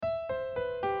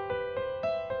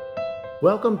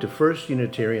Welcome to First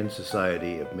Unitarian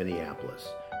Society of Minneapolis,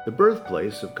 the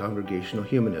birthplace of Congregational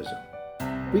Humanism.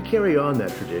 We carry on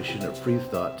that tradition of free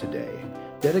thought today,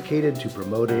 dedicated to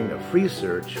promoting a free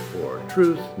search for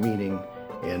truth, meaning,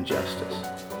 and justice.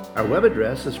 Our web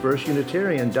address is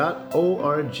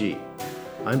firstunitarian.org.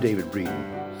 I'm David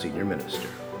Breeden, Senior Minister.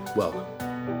 Welcome.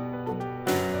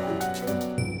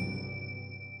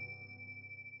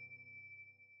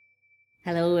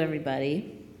 Hello,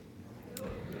 everybody.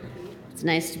 It's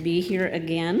nice to be here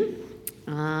again.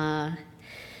 A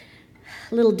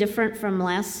little different from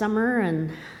last summer,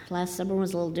 and last summer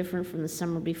was a little different from the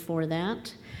summer before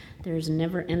that. There's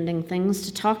never-ending things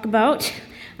to talk about.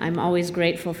 I'm always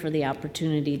grateful for the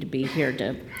opportunity to be here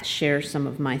to share some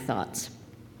of my thoughts.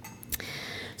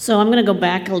 So I'm going to go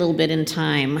back a little bit in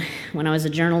time when I was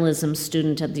a journalism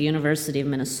student at the University of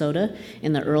Minnesota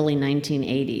in the early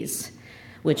 1980s.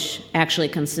 Which actually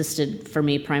consisted for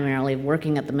me primarily of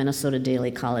working at the Minnesota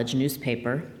Daily College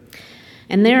newspaper.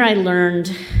 And there I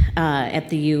learned, at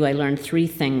the U, I learned three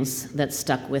things that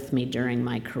stuck with me during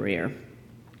my career.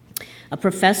 A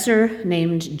professor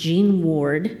named Gene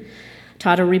Ward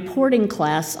taught a reporting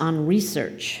class on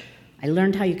research. I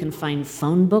learned how you can find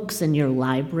phone books in your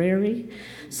library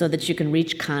so that you can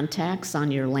reach contacts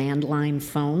on your landline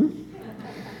phone.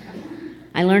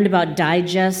 I learned about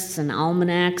digests and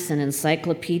almanacs and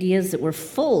encyclopedias that were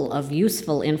full of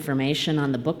useful information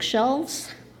on the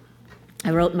bookshelves.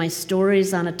 I wrote my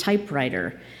stories on a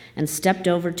typewriter and stepped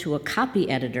over to a copy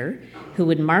editor who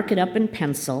would mark it up in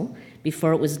pencil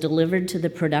before it was delivered to the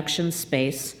production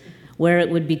space, where it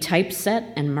would be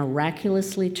typeset and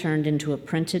miraculously turned into a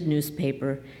printed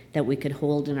newspaper that we could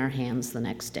hold in our hands the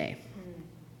next day.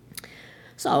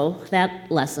 So that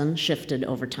lesson shifted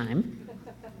over time.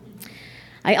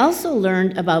 I also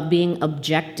learned about being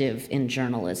objective in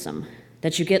journalism,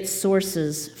 that you get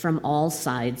sources from all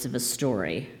sides of a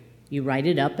story. You write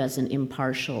it up as an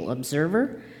impartial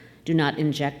observer, do not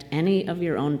inject any of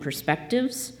your own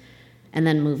perspectives, and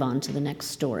then move on to the next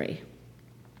story.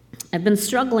 I've been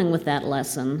struggling with that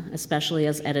lesson, especially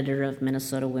as editor of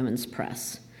Minnesota Women's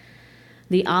Press.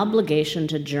 The obligation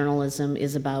to journalism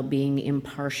is about being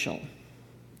impartial.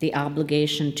 The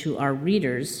obligation to our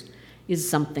readers is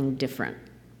something different.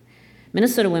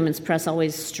 Minnesota Women's Press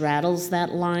always straddles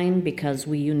that line because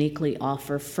we uniquely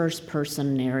offer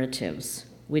first-person narratives.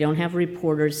 We don't have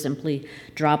reporters simply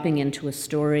dropping into a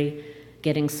story,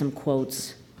 getting some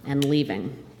quotes, and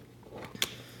leaving.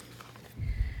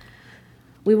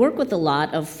 We work with a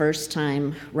lot of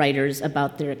first-time writers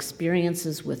about their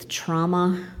experiences with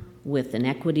trauma, with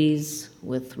inequities,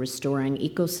 with restoring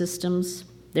ecosystems.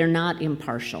 They're not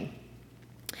impartial.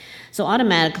 So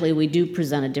automatically, we do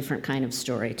present a different kind of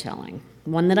storytelling,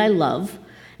 one that I love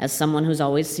as someone who's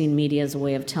always seen media as a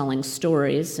way of telling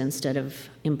stories instead of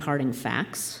imparting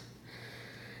facts.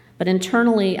 But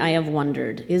internally, I have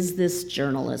wondered, is this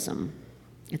journalism?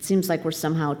 It seems like we're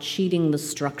somehow cheating the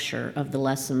structure of the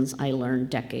lessons I learned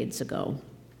decades ago.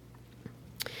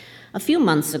 A few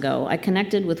months ago, I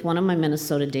connected with one of my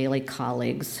Minnesota Daily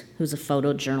colleagues, who's a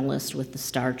photojournalist with the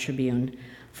Star Tribune,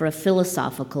 for a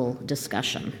philosophical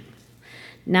discussion.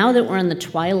 Now that we're in the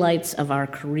twilights of our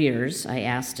careers, I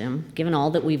asked him, given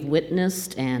all that we've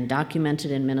witnessed and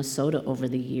documented in Minnesota over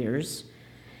the years,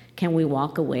 can we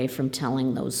walk away from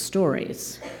telling those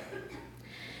stories?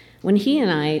 When he and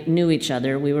I knew each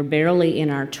other, we were barely in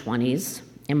our 20s,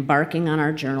 embarking on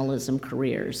our journalism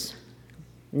careers.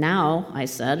 Now, I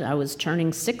said, I was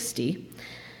turning 60,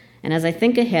 and as I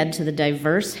think ahead to the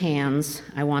diverse hands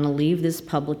I want to leave this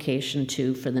publication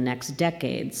to for the next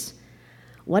decades,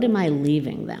 what am I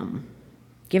leaving them?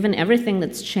 Given everything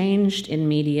that's changed in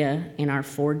media in our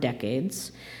 4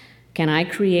 decades, can I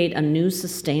create a new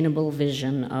sustainable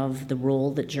vision of the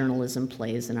role that journalism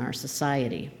plays in our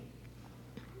society?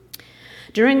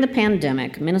 During the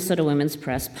pandemic, Minnesota Women's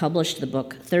Press published the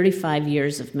book 35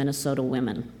 Years of Minnesota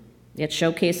Women. It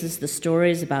showcases the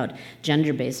stories about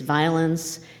gender-based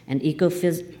violence and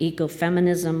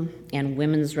ecofeminism and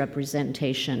women's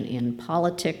representation in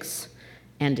politics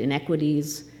and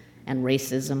inequities and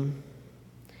racism.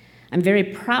 I'm very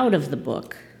proud of the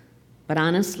book, but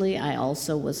honestly, I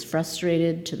also was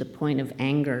frustrated to the point of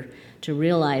anger to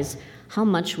realize how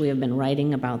much we have been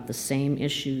writing about the same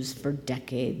issues for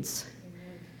decades.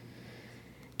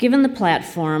 Given the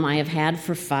platform I have had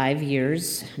for 5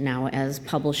 years now as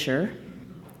publisher,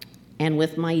 and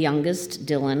with my youngest,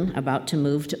 Dylan, about to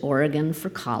move to Oregon for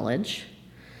college,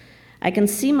 I can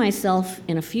see myself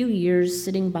in a few years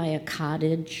sitting by a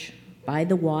cottage, by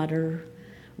the water,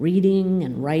 reading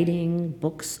and writing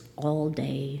books all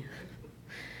day.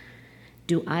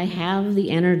 Do I have the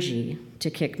energy to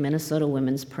kick Minnesota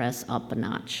Women's Press up a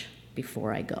notch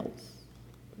before I go?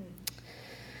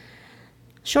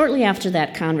 Shortly after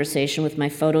that conversation with my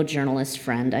photojournalist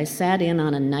friend, I sat in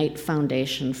on a Knight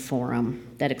Foundation forum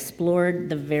that explored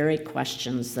the very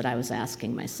questions that I was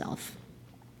asking myself.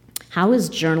 How is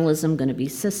journalism going to be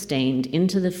sustained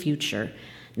into the future,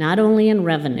 not only in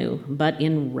revenue, but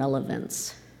in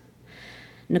relevance?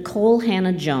 Nicole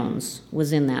Hannah-Jones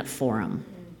was in that forum.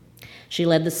 She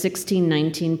led the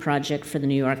 1619 Project for the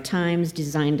New York Times,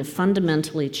 designed to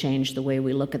fundamentally change the way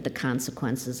we look at the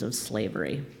consequences of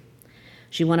slavery.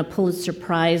 She won a Pulitzer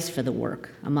Prize for the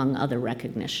work, among other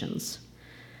recognitions.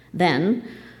 Then,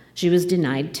 she was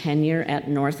denied tenure at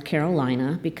North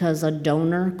Carolina because a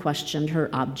donor questioned her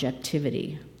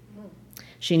objectivity.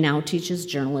 She now teaches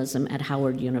journalism at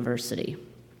Howard University.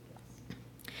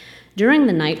 During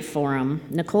the Knight Forum,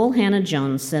 Nicole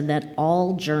Hannah-Jones said that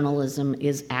all journalism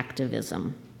is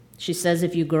activism. She says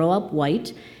if you grow up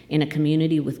white in a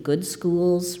community with good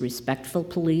schools, respectful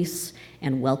police,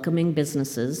 and welcoming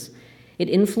businesses, it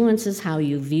influences how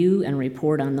you view and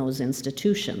report on those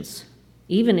institutions,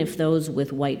 even if those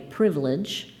with white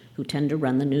privilege, who tend to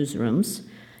run the newsrooms,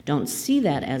 don't see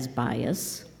that as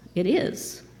bias. It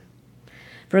is.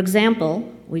 For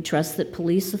example, we trust that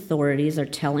police authorities are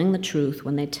telling the truth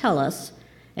when they tell us,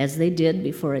 as they did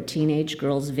before a teenage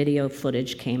girl's video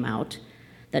footage came out,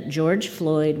 that George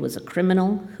Floyd was a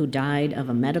criminal who died of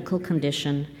a medical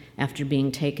condition after being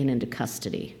taken into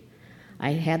custody.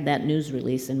 I had that news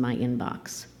release in my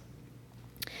inbox.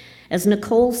 As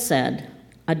Nicole said,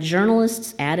 a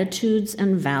journalist's attitudes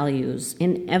and values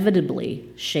inevitably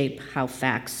shape how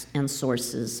facts and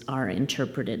sources are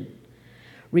interpreted.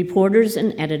 Reporters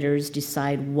and editors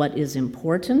decide what is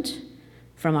important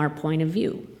from our point of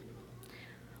view.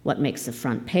 What makes the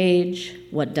front page,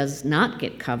 what does not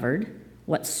get covered,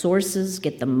 what sources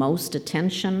get the most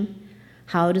attention,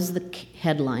 how does the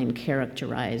headline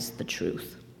characterize the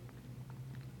truth?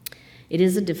 It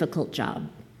is a difficult job.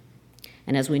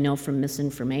 And as we know from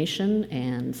misinformation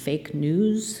and fake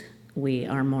news we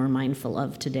are more mindful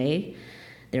of today,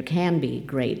 there can be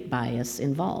great bias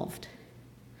involved.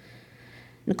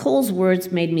 Nicole's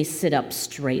words made me sit up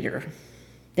straighter.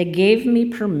 They gave me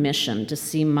permission to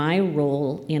see my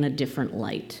role in a different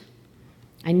light.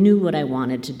 I knew what I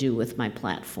wanted to do with my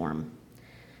platform,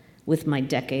 with my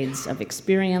decades of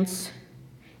experience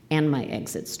and my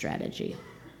exit strategy.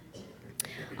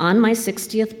 On my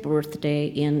 60th birthday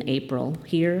in April,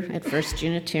 here at First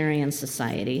Unitarian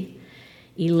Society,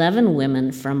 11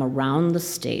 women from around the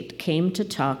state came to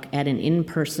talk at an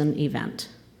in-person event.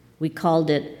 We called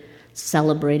it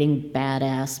Celebrating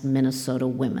Badass Minnesota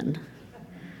Women.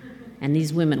 And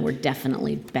these women were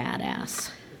definitely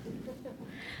badass.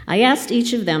 I asked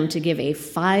each of them to give a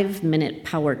 5-minute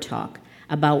power talk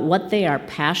about what they are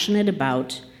passionate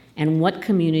about and what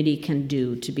community can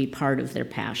do to be part of their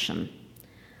passion.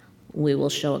 We will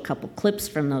show a couple clips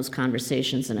from those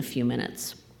conversations in a few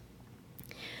minutes.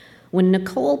 When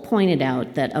Nicole pointed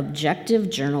out that objective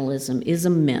journalism is a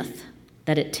myth,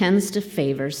 that it tends to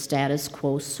favor status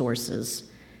quo sources,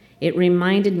 it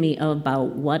reminded me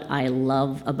about what I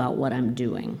love about what I'm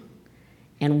doing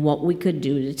and what we could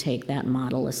do to take that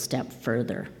model a step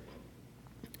further.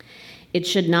 It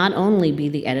should not only be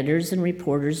the editors and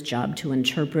reporters' job to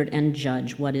interpret and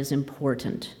judge what is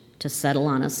important, to settle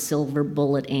on a silver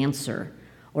bullet answer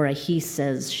or a he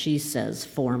says, she says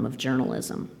form of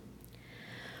journalism.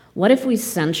 What if we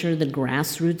center the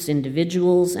grassroots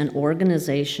individuals and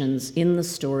organizations in the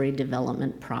story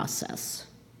development process?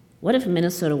 What if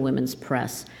Minnesota Women's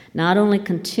Press not only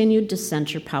continued to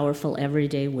center powerful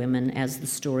everyday women as the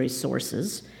story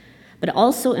sources, but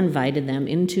also invited them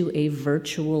into a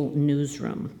virtual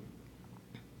newsroom?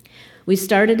 We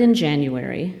started in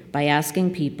January by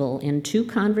asking people in 2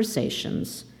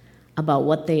 conversations about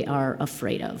what they are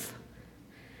afraid of.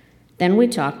 Then we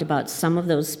talked about some of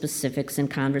those specifics in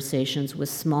conversations with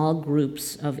small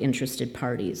groups of interested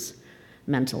parties: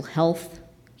 mental health,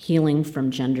 healing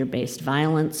from gender-based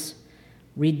violence,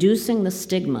 reducing the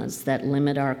stigmas that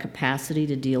limit our capacity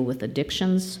to deal with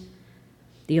addictions,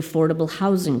 the affordable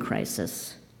housing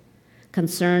crisis,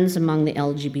 concerns among the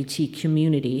LGBT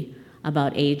community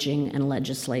about aging and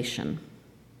legislation.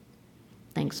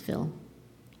 Thanks, Phil.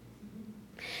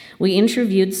 We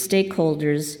interviewed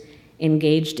stakeholders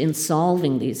engaged in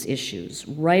solving these issues,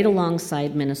 right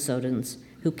alongside Minnesotans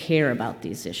who care about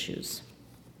these issues.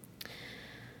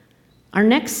 Our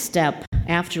next step,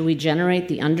 after we generate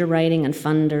the underwriting and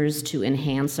funders to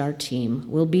enhance our team,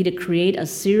 will be to create a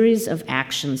series of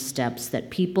action steps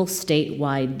that people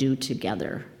statewide do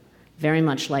together. very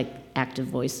much like Active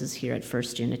Voices here at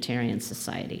First Unitarian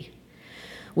Society.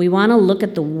 We want to look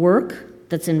at the work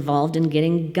that's involved in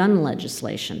getting gun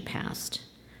legislation passed,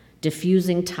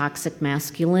 diffusing toxic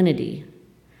masculinity,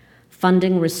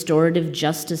 funding restorative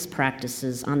justice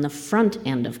practices on the front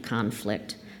end of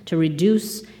conflict to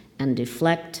reduce and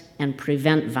deflect and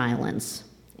prevent violence,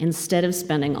 instead of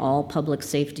spending all public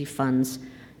safety funds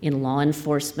in law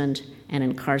enforcement and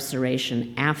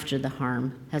incarceration after the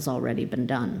harm has already been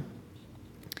done.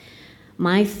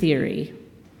 My theory: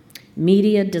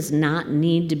 media does not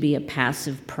need to be a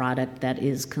passive product that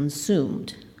is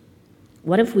consumed.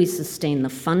 What if we sustain the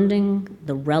funding,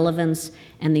 the relevance,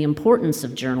 and the importance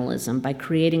of journalism by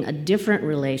creating a different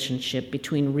relationship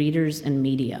between readers and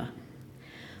media?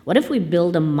 What if we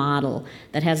build a model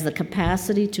that has the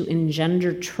capacity to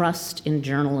engender trust in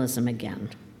journalism again?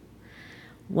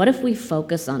 What if we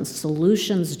focus on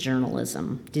solutions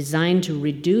journalism designed to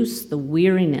reduce the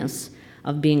weariness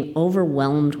of being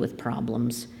overwhelmed with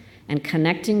problems and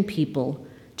connecting people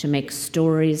to make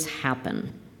stories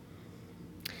happen?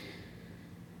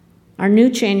 Our new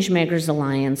Changemakers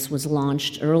Alliance was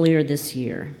launched earlier this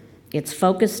year. It's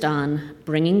focused on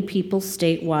bringing people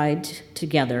statewide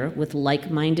together with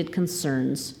like-minded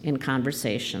concerns in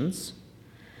conversations,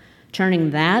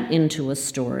 turning that into a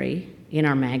story in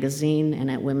our magazine and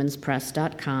at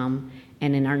womenspress.com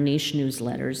and in our niche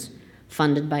newsletters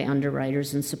funded by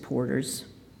underwriters and supporters.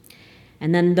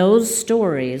 And then those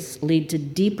stories lead to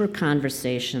deeper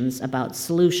conversations about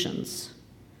solutions,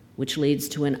 which leads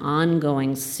to an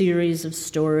ongoing series of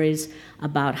stories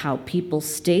about how people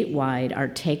statewide are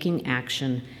taking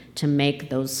action to make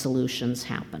those solutions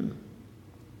happen.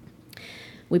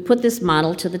 We put this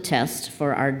model to the test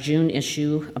for our June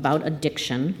issue about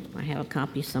addiction. I have a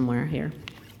copy somewhere here.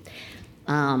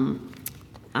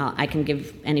 I can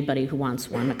give anybody who wants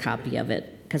one a copy of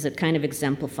it, because it kind of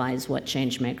exemplifies what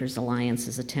Changemakers Alliance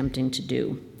is attempting to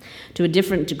do. To a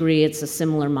different degree, it's a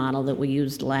similar model that we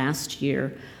used last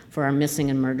year for our missing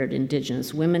and murdered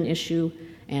Indigenous women issue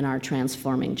and our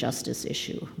transforming justice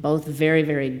issue, both very,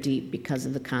 very deep because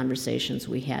of the conversations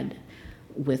we had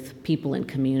with people in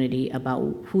community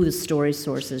about who the story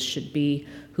sources should be,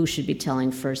 who should be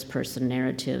telling first-person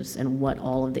narratives, and what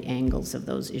all of the angles of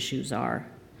those issues are.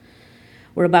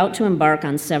 We're about to embark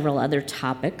on several other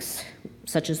topics,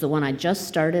 such as the one I just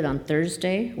started on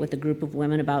Thursday with a group of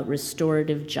women about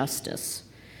restorative justice,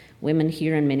 women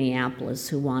here in Minneapolis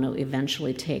who want to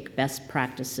eventually take best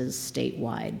practices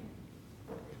statewide.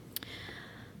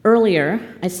 Earlier,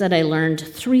 I said I learned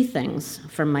 3 things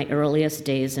from my earliest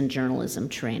days in journalism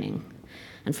training.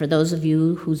 And for those of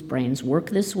you whose brains work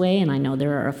this way, and I know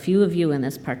there are a few of you in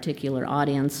this particular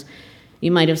audience, you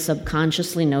might have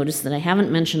subconsciously noticed that I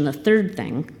haven't mentioned the 3rd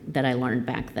thing that I learned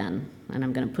back then, and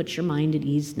I'm going to put your mind at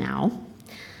ease now.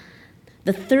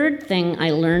 The 3rd thing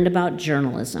I learned about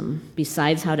journalism,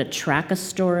 besides how to track a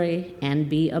story and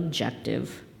be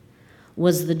objective,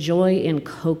 was the joy in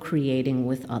co-creating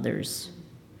with others.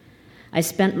 I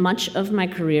spent much of my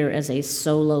career as a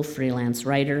solo freelance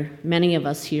writer. Many of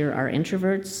us here are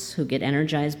introverts who get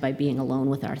energized by being alone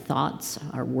with our thoughts,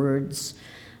 our words,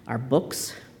 our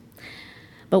books.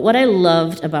 But what I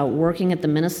loved about working at the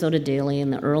Minnesota Daily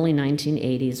in the early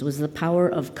 1980s was the power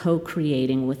of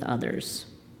co-creating with others.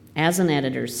 As an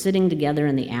editor, sitting together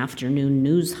in the afternoon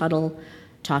news huddle,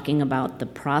 talking about the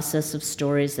process of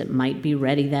stories that might be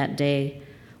ready that day,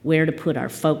 where to put our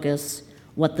focus,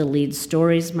 what the lead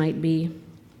stories might be.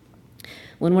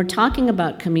 When we're talking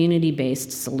about community-based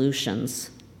solutions,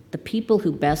 the people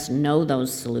who best know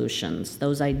those solutions,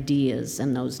 those ideas,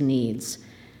 and those needs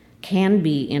can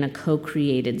be in a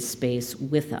co-created space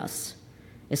with us,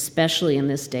 especially in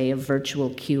this day of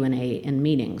virtual Q&A and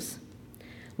meetings.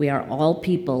 We are all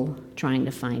people trying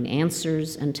to find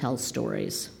answers and tell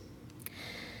stories.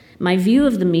 My view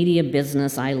of the media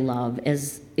business I love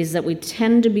is that we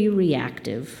tend to be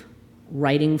reactive,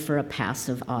 writing for a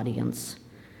passive audience.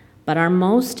 But our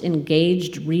most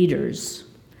engaged readers,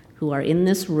 who are in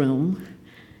this room,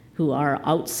 who are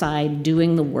outside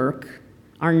doing the work,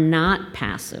 are not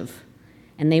passive,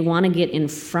 and they want to get in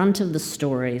front of the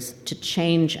stories to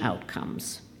change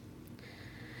outcomes.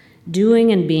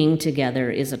 Doing and being together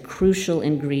is a crucial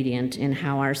ingredient in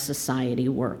how our society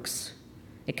works.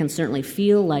 It can certainly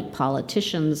feel like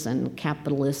politicians and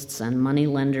capitalists and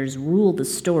moneylenders rule the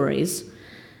stories,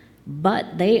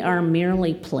 but they are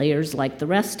merely players like the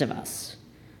rest of us.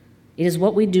 It is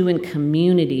what we do in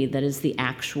community that is the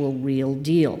actual real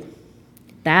deal.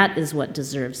 That is what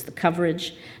deserves the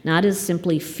coverage, not as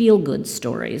simply feel-good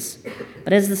stories,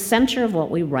 but as the center of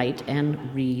what we write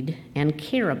and read and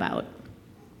care about.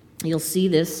 You'll see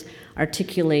this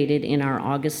articulated in our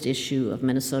August issue of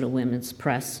Minnesota Women's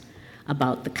Press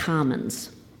about the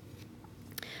Commons.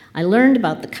 I learned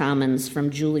about the Commons from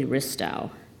Julie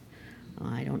Ristow.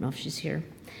 I don't know if she's here.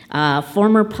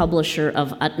 Former publisher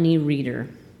of Utne Reader.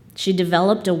 She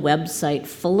developed a website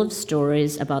full of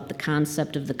stories about the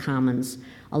concept of the Commons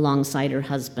alongside her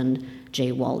husband,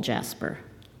 Jay Waljasper.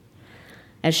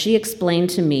 As she explained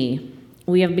to me,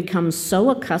 we have become so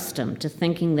accustomed to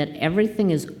thinking that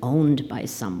everything is owned by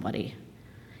somebody.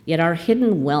 Yet our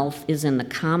hidden wealth is in the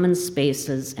common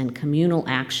spaces and communal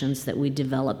actions that we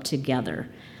develop together.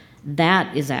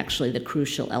 That is actually the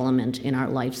crucial element in our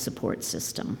life support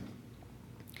system.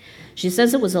 She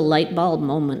says it was a light bulb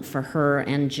moment for her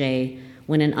and Jay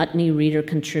when an Utne Reader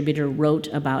contributor wrote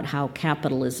about how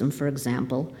capitalism, for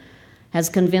example, has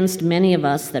convinced many of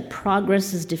us that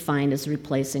progress is defined as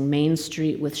replacing Main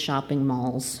Street with shopping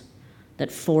malls,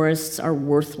 that forests are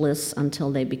worthless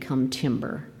until they become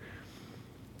timber.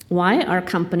 Why are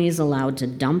companies allowed to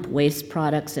dump waste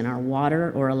products in our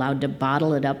water or allowed to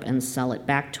bottle it up and sell it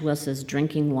back to us as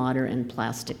drinking water in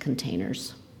plastic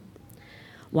containers?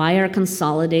 Why are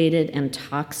consolidated and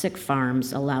toxic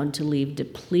farms allowed to leave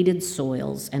depleted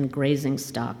soils and grazing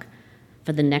stock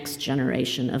for the next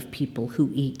generation of people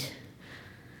who eat?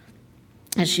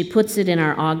 As she puts it in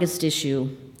our August issue,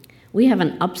 we have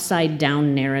an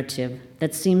upside-down narrative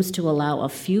that seems to allow a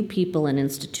few people and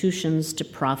institutions to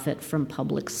profit from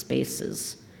public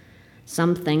spaces.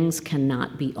 Some things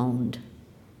cannot be owned.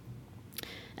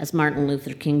 As Martin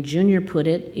Luther King Jr. put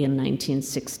it in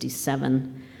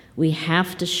 1967, we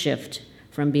have to shift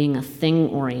from being a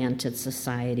thing-oriented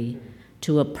society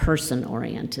to a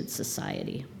person-oriented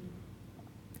society.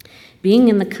 Being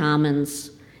in the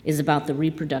Commons is about the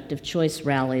reproductive choice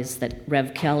rallies that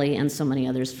Rev Kelly and so many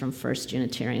others from First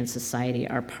Unitarian Society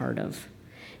are part of.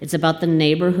 It's about the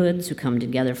neighborhoods who come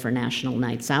together for national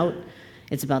nights out.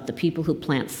 It's about the people who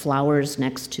plant flowers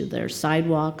next to their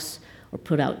sidewalks or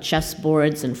put out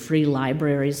chessboards and free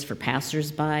libraries for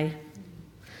passersby.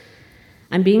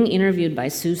 I'm being interviewed by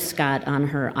Sue Scott on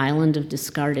her Island of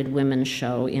Discarded Women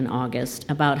show in August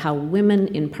about how women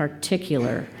in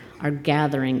particular are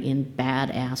gathering in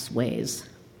badass ways.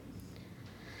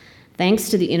 Thanks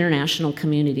to the International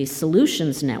Community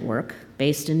Solutions Network,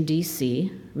 based in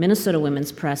DC, Minnesota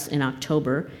Women's Press in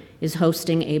October is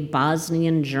hosting a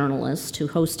Bosnian journalist who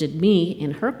hosted me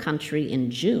in her country in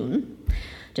June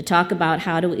to talk about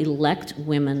how to elect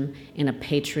women in a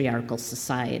patriarchal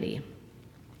society.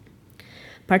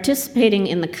 Participating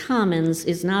in the Commons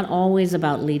is not always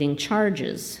about leading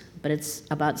charges, but it's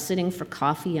about sitting for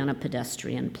coffee on a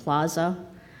pedestrian plaza,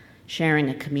 sharing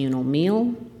a communal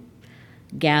meal,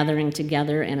 gathering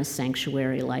together in a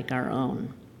sanctuary like our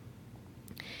own.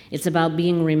 It's about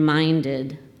being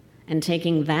reminded and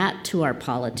taking that to our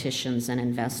politicians and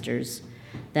investors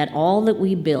that all that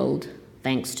we build,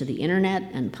 thanks to the internet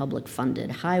and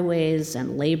public-funded highways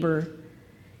and labor,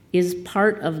 is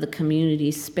part of the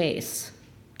community space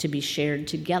to be shared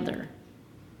together.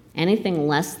 Anything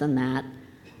less than that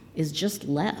is just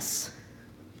less.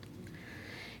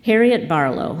 Harriet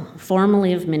Barlow,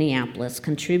 formerly of Minneapolis,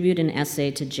 contributed an essay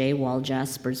to Jay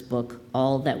Waljasper's book,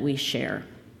 All That We Share.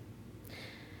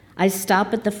 I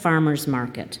stop at the farmers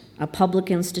market, a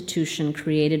public institution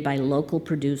created by local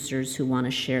producers who want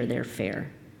to share their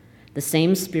fare. The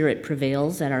same spirit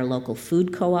prevails at our local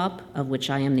food co-op, of which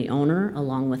I am the owner,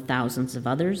 along with thousands of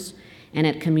others, and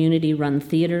at community-run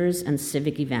theaters and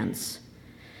civic events.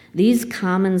 These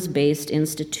commons-based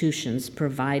institutions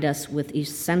provide us with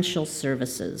essential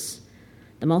services,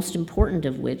 the most important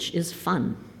of which is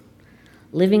fun.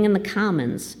 Living in the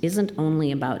commons isn't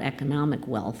only about economic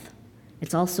wealth,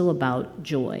 it's also about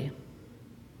joy.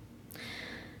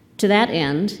 To that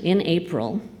end, in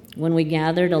April, when we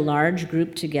gathered a large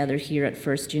group together here at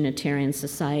First Unitarian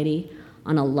Society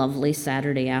on a lovely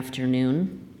Saturday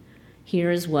afternoon,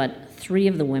 here is what 3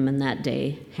 of the women that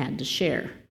day had to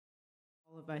share.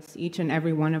 Us, each and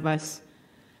every one of us,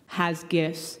 has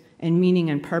gifts and meaning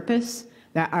and purpose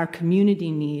that our community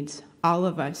needs. All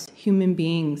of us, human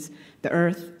beings, the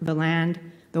earth, the land,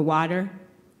 the water,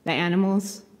 the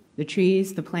animals, the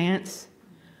trees, the plants.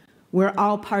 We're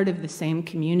all part of the same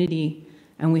community,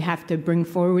 and we have to bring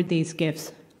forward these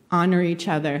gifts, honor each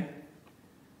other,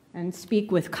 and speak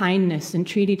with kindness and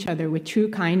treat each other with true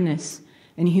kindness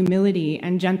and humility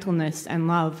and gentleness and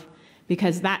love,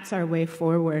 because that's our way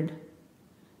forward.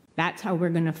 That's how we're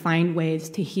going to find ways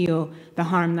to heal the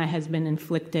harm that has been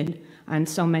inflicted on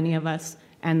so many of us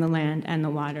and the land and the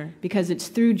water. Because it's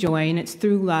through joy and it's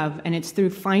through love and it's through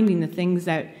finding the things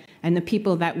that and the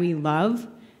people that we love,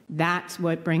 that's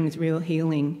what brings real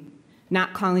healing.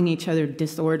 Not calling each other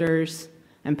disorders,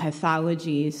 and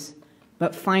pathologies,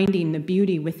 but finding the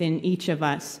beauty within each of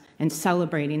us and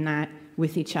celebrating that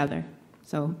with each other.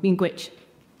 So, miigwech.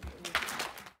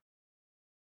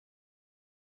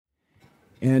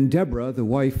 And Deborah, the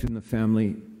wife in the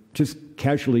family, just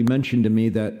casually mentioned to me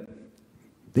that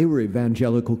they were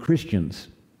evangelical Christians.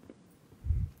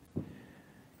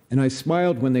 And I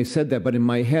smiled when they said that, but in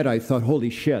my head I thought, holy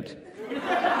shit.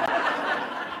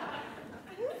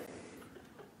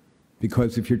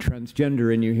 Because if you're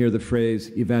transgender and you hear the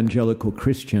phrase evangelical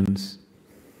Christians,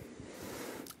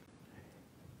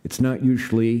 it's not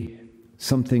usually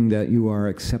something that you are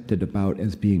accepted about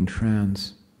as being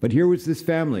trans. But here was this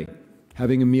family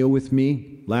having a meal with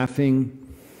me, laughing.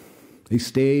 They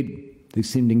stayed, they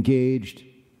seemed engaged,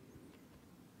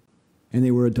 and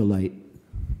they were a delight.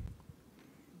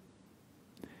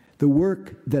 The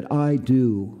work that I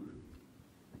do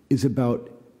is about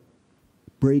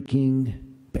breaking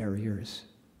barriers.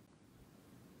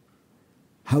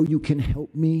 How you can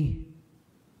help me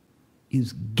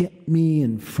is get me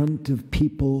in front of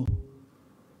people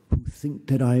who think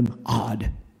that I'm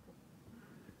odd.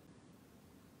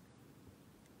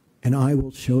 And I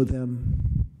will show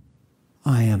them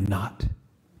I am not.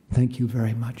 Thank you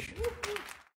very much.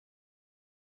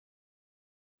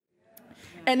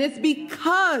 And it's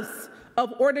because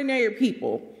of ordinary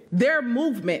people, their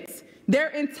movements, their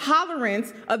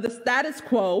intolerance of the status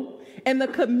quo, and the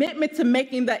commitment to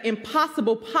making the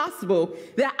impossible possible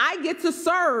that I get to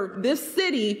serve this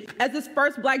city as its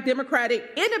first Black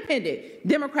independent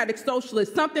democratic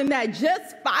socialist, something that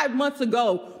just 5 months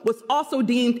ago was also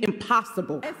deemed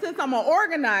impossible. And since I'm an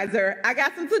organizer, I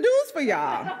got some to-dos for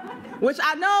y'all, which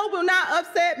I know will not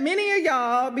upset many of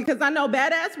y'all because I know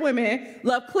badass women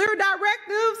love clear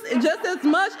directives just as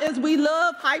much as we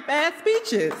love hype-ass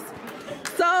speeches.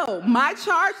 So my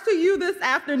charge to you this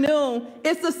afternoon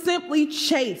is to simply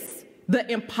chase the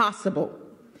impossible.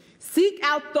 Seek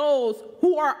out those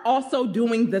who are also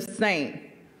doing the same.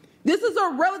 This is a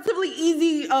relatively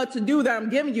easy to do that I'm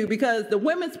giving you because the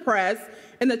Women's Press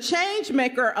and the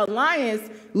Changemaker Alliance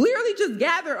literally just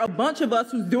gather a bunch of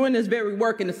us who's doing this very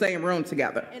work in the same room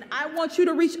together. And I want you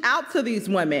to reach out to these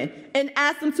women and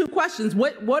ask them 2 questions.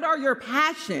 What are your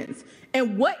passions?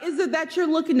 And what is it that you're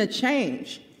looking to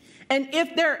change? And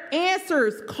if their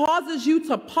answers causes you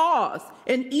to pause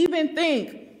and even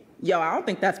think, yo, I don't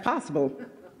think that's possible,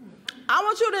 I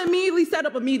want you to immediately set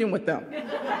up a meeting with them.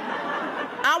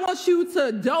 I want you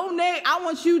to donate. I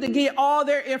want you to get all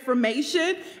their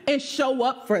information and show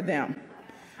up for them.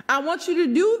 I want you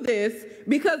to do this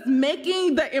because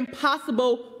making the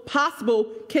impossible possible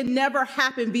can never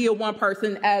happen via one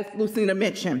person, as Lucina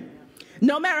mentioned.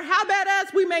 No matter how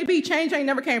badass we may be, change ain't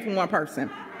never came from one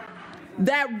person.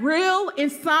 That real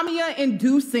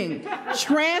insomnia-inducing,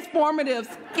 transformative,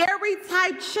 scary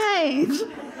type change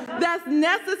that's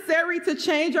necessary to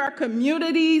change our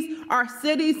communities, our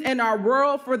cities, and our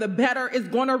world for the better is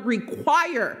going to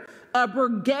require a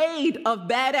brigade of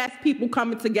badass people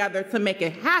coming together to make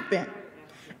it happen.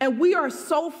 And we are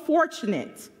so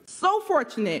fortunate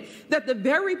that the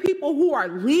very people who are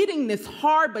leading this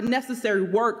hard but necessary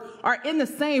work are in the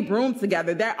same room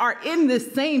together, that are in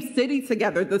this same city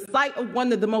together, the site of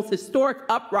one of the most historic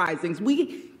uprisings.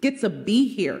 We get to be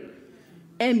here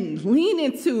and lean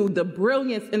into the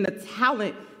brilliance and the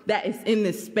talent that is in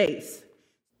this space.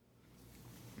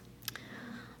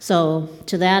 So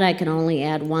to that, I can only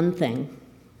add one thing.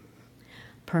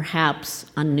 Perhaps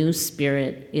a new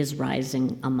spirit is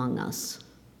rising among us.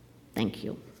 Thank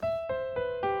you.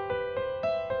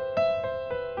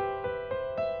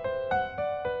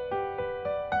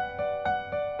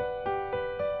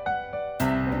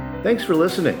 Thanks for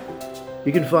listening.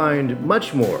 You can find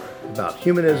much more about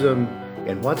humanism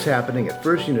and what's happening at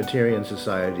First Unitarian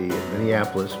Society in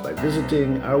Minneapolis by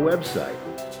visiting our website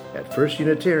at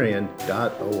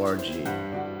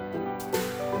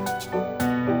firstunitarian.org.